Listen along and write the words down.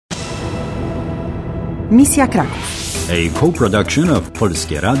Misja Kraków. A co-production of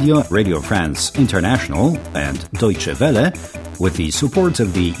Polskie Radio, Radio France International and Deutsche Welle with the support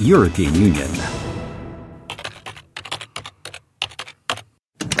of the European Union.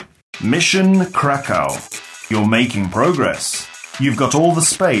 Mission Krakow. You're making progress. You've got all the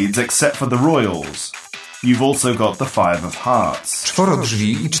spades except for the royals. You've also got the Five of Hearts. 4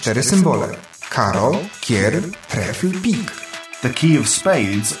 drzwi i 4 symbole. Karo, kier, trefl, pik. The key of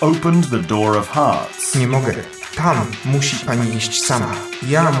spades opened the door of hearts. Nie mogę. Tam musi pani iść sama.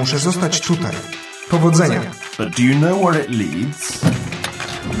 Ja muszę zostać tutaj. Powodzenia. But do you know where it leads?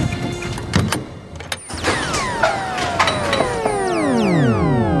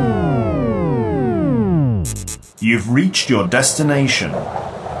 You've reached your destination.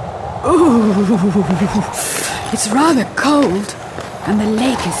 Ooh, it's rather cold, and the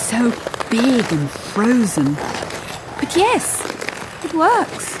lake is so big and frozen. But yes, it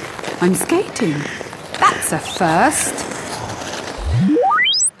works. I'm skating. That's a first.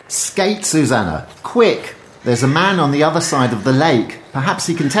 Skate, Suzanna. Quick! There's a man on the other side of the lake. Perhaps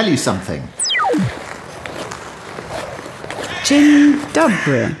he can tell you something. Dzień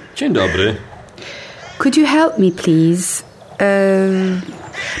dobry. Dzień dobry. Could you help me, please?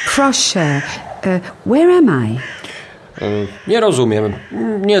 Proszę. Where am I? Nie rozumiem.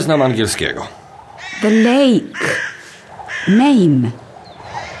 Nie znam angielskiego. The lake. Name.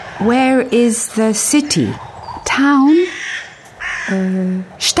 Where is the city? Town?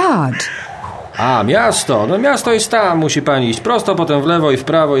 Stadt. A, miasto. No miasto jest tam. Musi pani iść prosto, potem w lewo i w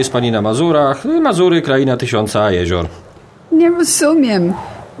prawo. Jest pani na Mazurach. Mazury, kraina tysiąca jezior. Nie rozumiem.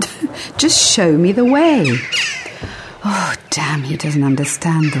 Just show me the way. Oh, damn, he doesn't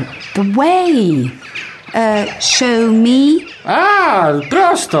understand the way. Show me. A,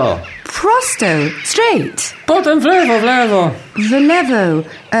 prosto. Prosto, straight. Potem w lewo, w lewo. W lewo,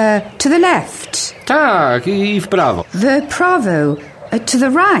 to the left. Tak, i w prawo. The prawo, to the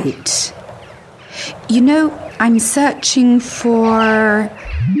right. You know, I'm searching for...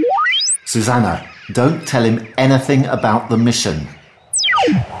 Suzanna, don't tell him anything about the mission.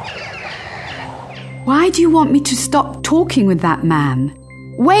 Why do you want me to stop talking with that man?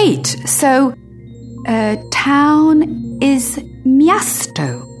 Wait, so, town is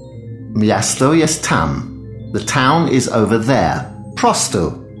miasto. Miasto jest tam. The town is over there.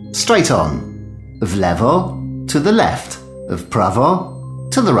 Prosto. Straight on. W lewo, to the left. W prawo,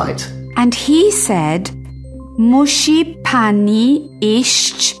 to the right. And he said, musi pani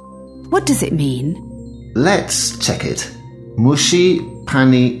iść. What does it mean? Let's check it. Musi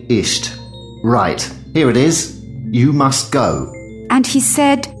pani iść. Right, here it is. You must go. And he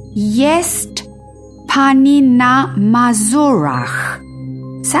said, jest pani na Mazurach.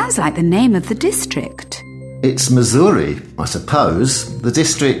 Sounds like the name of the district. It's Mazury, I suppose, the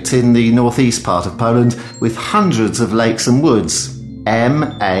district in the northeast part of Poland with hundreds of lakes and woods.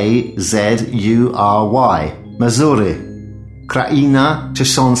 Mazury. Mazury. Kraina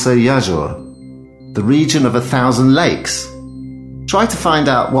tysiąca jezior. The region of 1,000 lakes. Try to find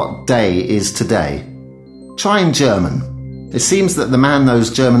out what day is today. Try in German. It seems that the man knows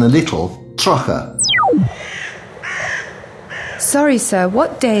German a little. Trochę. Sorry, sir,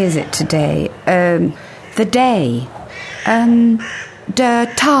 what day is it today? The day. Der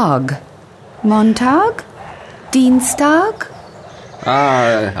Tag. Montag? Dienstag?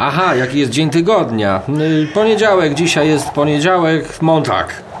 Aha, jaki jest dzień tygodnia. Poniedziałek, dzisiaj jest poniedziałek,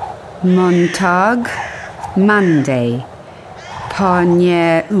 Montag. Montag, Monday.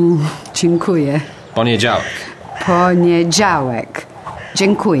 Dziękuję. Poniedziałek. Poniedziałek.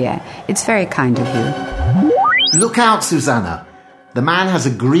 Dziękuję. It's very kind of you. Look out, Suzanna. The man has a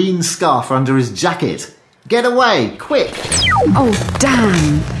green scarf under his jacket. Get away, quick! Oh,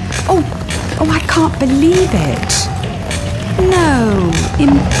 damn. Oh, I can't believe it. No,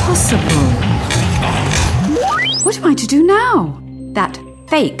 impossible. What am I to do now? That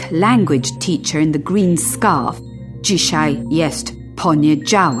fake language teacher in the green scarf. Dzisiaj jest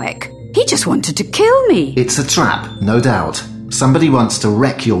poniedziałek. He just wanted to kill me. It's a trap, no doubt. Somebody wants to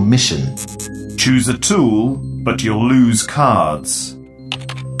wreck your mission. Choose a tool, but you'll lose cards.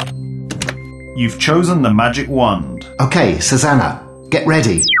 You've chosen the magic wand. Okay, Suzanna, get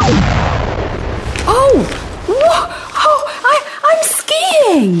ready. Oh, I'm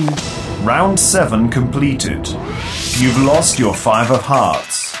skiing. Round 7 completed. You've lost your Five of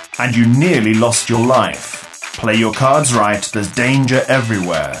Hearts, and you nearly lost your life. Play your cards right, there's danger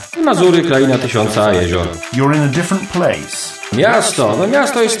everywhere. Mazury, kraina tysiąca jezior. You're in a different place. Miasto, no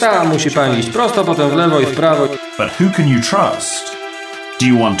miasto jest tam. Musi pani iść prosto, potem w lewo i w prawo. But who can you trust? Do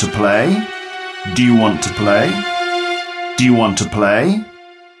you want to play? Do you want to play? Do you want to play?